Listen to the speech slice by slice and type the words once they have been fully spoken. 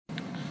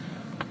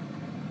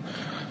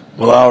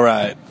Well, all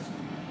right.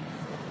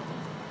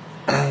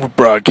 We're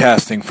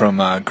broadcasting from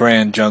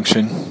Grand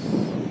Junction.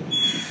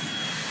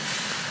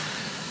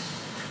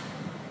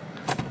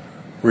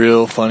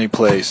 Real funny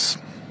place.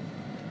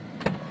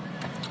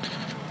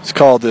 It's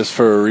called this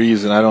for a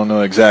reason. I don't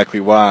know exactly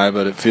why,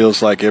 but it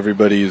feels like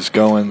everybody is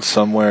going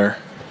somewhere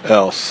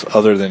else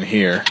other than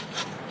here.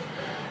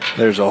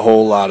 There's a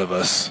whole lot of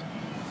us.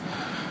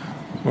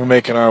 We're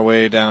making our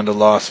way down to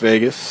Las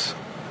Vegas.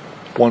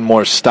 One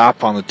more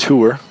stop on the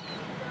tour.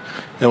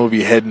 Then we'll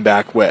be heading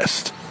back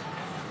west.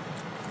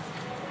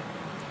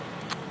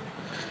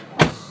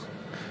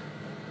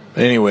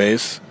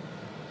 Anyways,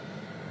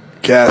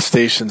 gas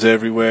stations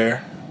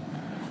everywhere.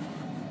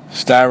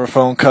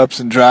 Styrofoam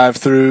cups and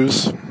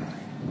drive-thrus.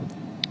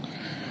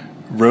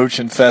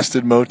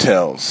 Roach-infested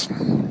motels.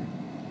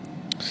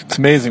 It's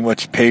amazing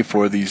what you pay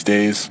for these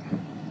days.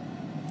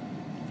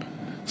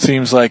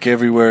 Seems like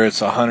everywhere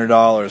it's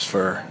 $100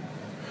 for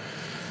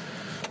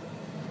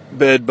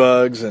bed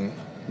bugs and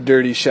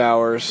dirty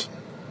showers.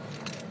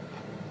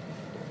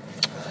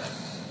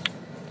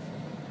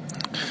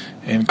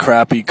 And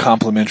crappy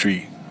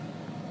complimentary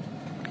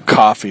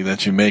coffee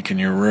that you make in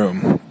your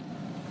room.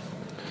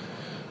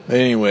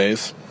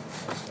 Anyways,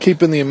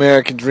 keeping the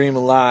American dream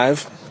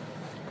alive.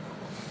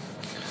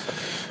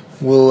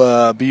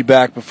 We'll be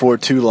back before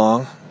too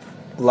long,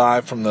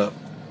 live from the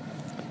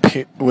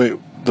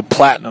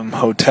Platinum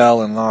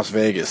Hotel in Las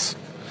Vegas.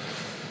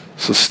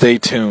 So stay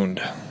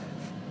tuned.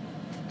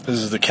 This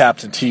is the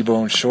Captain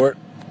T-Bone Short.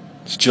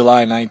 It's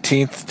July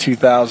 19th,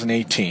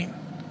 2018.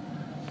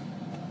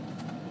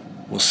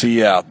 We'll see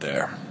you out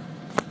there.